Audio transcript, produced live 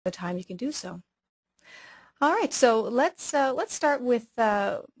the time you can do so. All right, so let's start with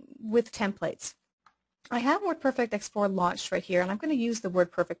templates. I have WordPerfect Export launched right here, and I'm going to use the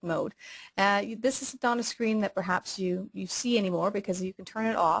WordPerfect Mode. This isn't on a screen that perhaps you see anymore because you can turn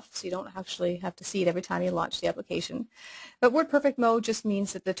it off, so you don't actually have to see it every time you launch the application. But WordPerfect Mode just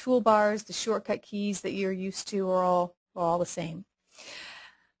means that the toolbars, the shortcut keys that you're used to are all the same.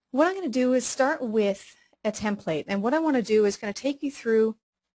 What I'm going to do is start with a template, and what I want to do is kind of take you through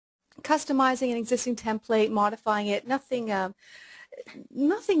customizing an existing template, modifying it, nothing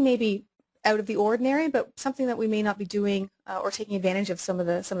maybe out of the ordinary, but something that we may not be doing or taking advantage of some of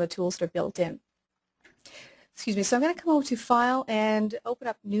the tools that are built in. Excuse me. So I'm going to come over to File and open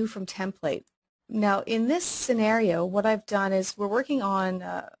up New from Template. Now, in this scenario, what I've done is we're working on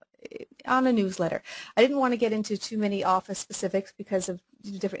a newsletter. I didn't want to get into too many Office specifics because of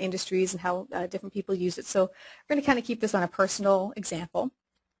different industries and how different people use it. So we're going to kind of keep this on a personal example.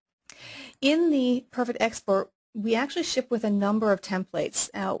 In the Perfect Export, we actually ship with a number of templates.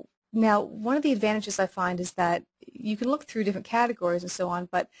 Now, one of the advantages I find is that you can look through different categories and so on,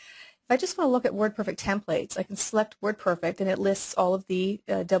 but if I just want to look at WordPerfect templates, I can select WordPerfect and it lists all of the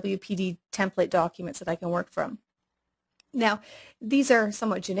WPD template documents that I can work from. Now, these are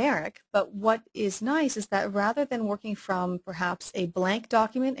somewhat generic, but what is nice is that rather than working from perhaps a blank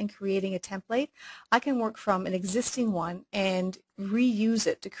document and creating a template, I can work from an existing one and reuse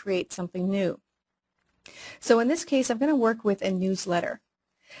it to create something new. So in this case, I'm going to work with a newsletter.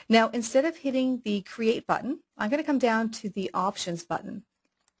 Now, instead of hitting the Create button, I'm going to come down to the Options button.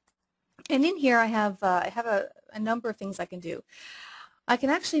 And in here I have a number of things I can do. I can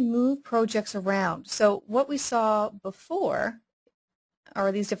actually move projects around. So what we saw before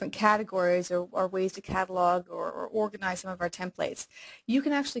are these different categories or ways to catalog or organize some of our templates. You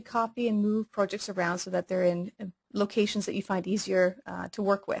can actually copy and move projects around so that they're in locations that you find easier to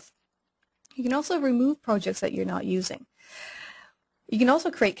work with. You can also remove projects that you're not using. You can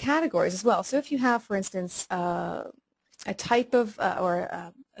also create categories as well. So if you have, for instance, a type of or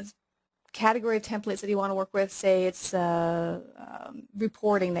a category of templates that you want to work with, say it's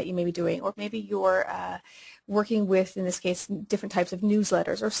reporting that you may be doing, or maybe you're working with, in this case, different types of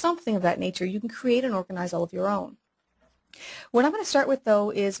newsletters or something of that nature, you can create and organize all of your own. What I'm going to start with,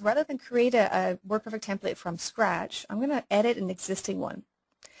 though, is rather than create a WordPerfect template from scratch, I'm going to edit an existing one.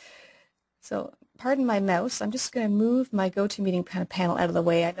 So pardon my mouse, I'm just going to move my GoToMeeting panel out of the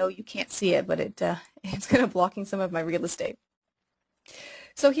way. I know you can't see it, but it's kind of blocking some of my real estate.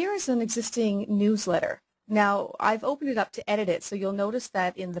 So here is an existing newsletter. Now, I've opened it up to edit it, so you'll notice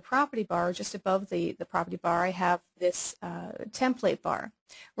that in the property bar, just above the property bar, I have this template bar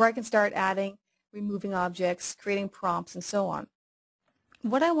where I can start adding, removing objects, creating prompts, and so on.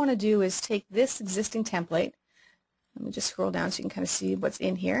 What I want to do is take this existing template, let me just scroll down so you can kind of see what's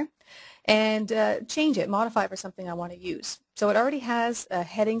in here, and change it, modify it for something I want to use. So it already has a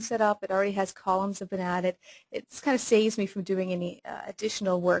heading set up, it already has columns that have been added. It kind of saves me from doing any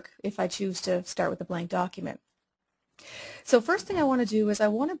additional work if I choose to start with a blank document. So first thing I want to do is I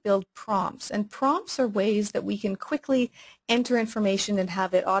want to build prompts, and prompts are ways that we can quickly enter information and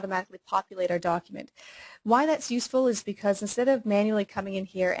have it automatically populate our document. Why that's useful is because instead of manually coming in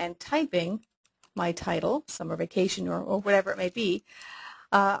here and typing my title, summer vacation or whatever it may be,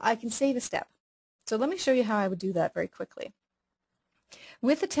 I can save a step. So let me show you how I would do that very quickly.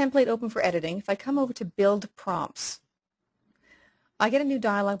 With the template open for editing, if I come over to Build Prompts, I get a new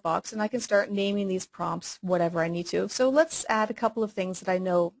dialog box and I can start naming these prompts whatever I need to. So let's add a couple of things that I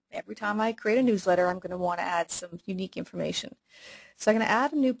know every time I create a newsletter I'm going to want to add some unique information. So I'm going to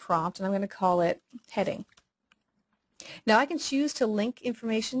add a new prompt and I'm going to call it Heading. Now I can choose to link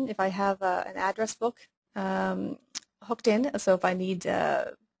information if I have an address book hooked in, so if I need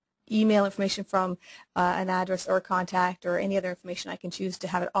email information from an address or a contact or any other information, I can choose to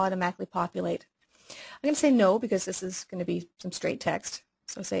have it automatically populate. I'm going to say no because this is going to be some straight text,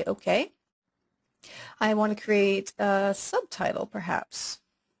 so say OK. I want to create a subtitle perhaps.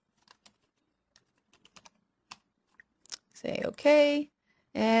 Say OK,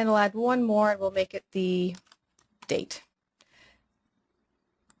 and I'll add one more and we'll make it the date.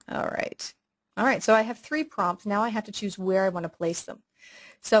 All right, so I have 3 prompts. Now I have to choose where I want to place them.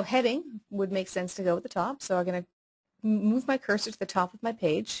 So heading would make sense to go at the top, so I'm going to move my cursor to the top of my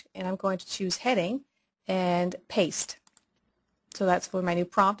page, and I'm going to choose heading and paste. So that's where my new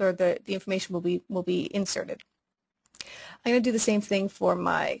prompt or the information will be inserted. I'm going to do the same thing for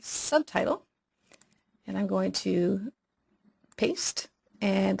my subtitle, and I'm going to paste.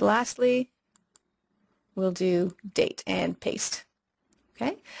 And lastly, we'll do date and paste.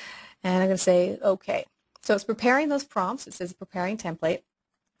 Okay, and I'm going to say OK. So it's preparing those prompts. It says preparing template.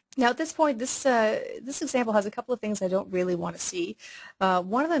 Now at this point, this example has a couple of things I don't really want to see.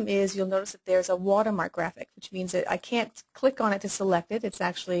 One of them is you'll notice that there's a watermark graphic, which means that I can't click on it to select it. It's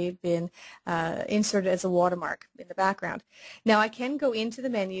actually been inserted as a watermark in the background. Now I can go into the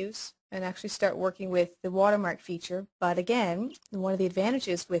menus and actually start working with the watermark feature, but again, one of the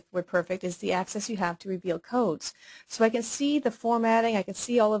advantages with WordPerfect is the access you have to reveal codes. So I can see the formatting, I can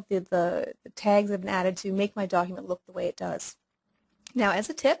see all of the tags that have been added to make my document look the way it does. Now, as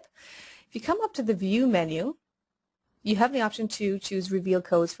a tip, if you come up to the View menu, you have the option to choose Reveal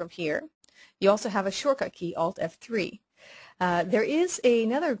Codes from here. You also have a shortcut key, Alt F3. There is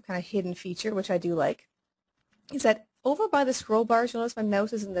another kind of hidden feature, which I do like, is that over by the scroll bars, you'll notice my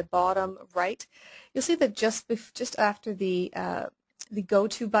mouse is in the bottom right. You'll see that just after the Go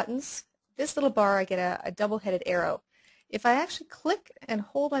To buttons, this little bar, I get a double-headed arrow. If I actually click and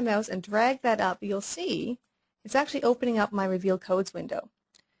hold my mouse and drag that up, you'll see it's actually opening up my Reveal Codes window.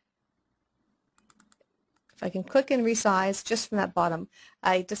 If I can click and resize just from that bottom.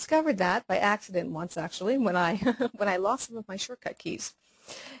 I discovered that by accident once, actually, when I when I lost some of my shortcut keys.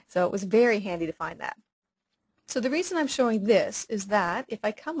 So it was very handy to find that. So the reason I'm showing this is that if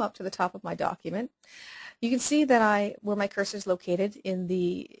I come up to the top of my document, you can see that where my cursor is located in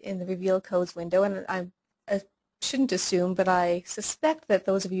the Reveal Codes window, and I shouldn't assume, but I suspect that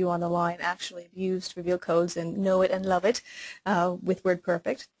those of you on the line actually have used Reveal Codes and know it and love it with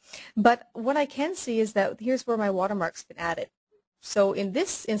WordPerfect. But what I can see is that here's where my watermark's been added. So in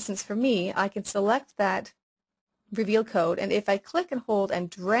this instance for me, I can select that Reveal Code, and if I click and hold and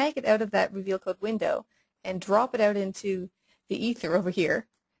drag it out of that Reveal Code window and drop it out into the ether over here,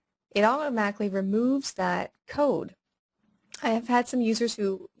 it automatically removes that code. I have had some users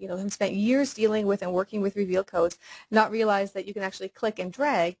who have spent years dealing with and working with Reveal Codes not realize that you can actually click and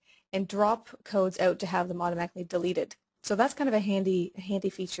drag and drop codes out to have them automatically deleted. So that's kind of a handy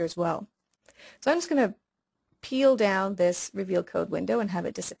feature as well. So I'm just going to peel down this Reveal Code window and have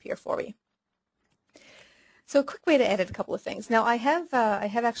it disappear for me. So a quick way to edit a couple of things. Now I have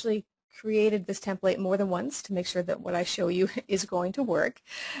actually created this template more than once to make sure that what I show you is going to work.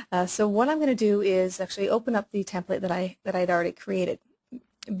 So what I'm going to do is actually open up the template that I'd already created.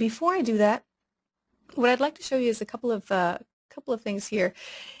 Before I do that, what I'd like to show you is a couple of things here.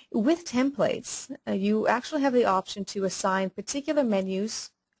 With templates, you actually have the option to assign particular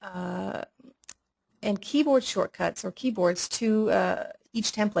menus and keyboard shortcuts or keyboards to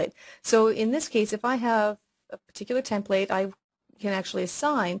each template. So in this case, if I have a particular template, I can actually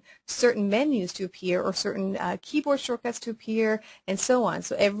assign certain menus to appear or certain keyboard shortcuts to appear and so on.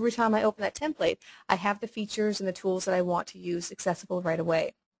 So every time I open that template, I have the features and the tools that I want to use accessible right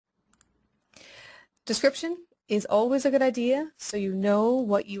away. Description is always a good idea, so you know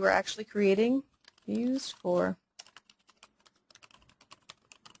what you are actually creating. Used for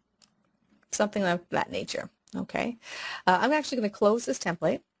something of that nature. Okay, I'm actually going to close this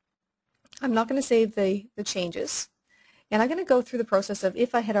template. I'm not going to save the changes. And I'm going to go through the process of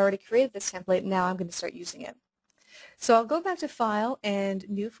if I had already created this template, now I'm going to start using it. So I'll go back to File and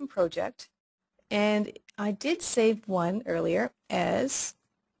New from Project. And I did save one earlier as,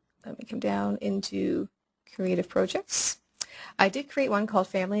 let me come down into Creative Projects. I did create one called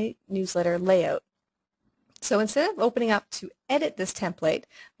Family Newsletter Layout. So instead of opening up to edit this template,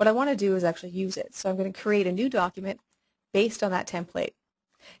 what I want to do is actually use it. So I'm going to create a new document based on that template.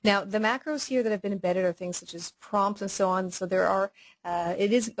 Now, the macros here that have been embedded are things such as prompts and so on, so there are,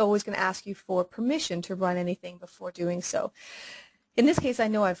 it is always going to ask you for permission to run anything before doing so. In this case, I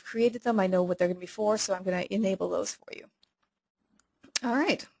know I've created them, I know what they're going to be for, so I'm going to enable those for you. All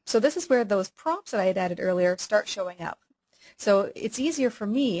right, so this is where those prompts that I had added earlier start showing up. So it's easier for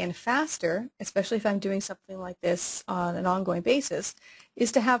me and faster, especially if I'm doing something like this on an ongoing basis,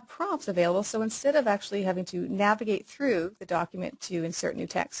 is to have prompts available. So instead of actually having to navigate through the document to insert new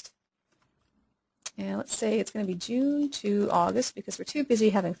text. And let's say it's going to be June to August because we're too busy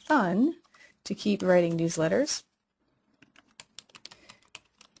having fun to keep writing newsletters.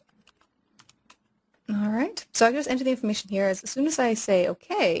 All right, so I just enter the information here. As soon as I say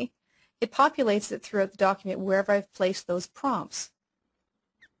OK, it populates it throughout the document wherever I've placed those prompts.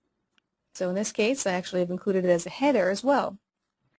 So in this case, I actually have included it as a header as well.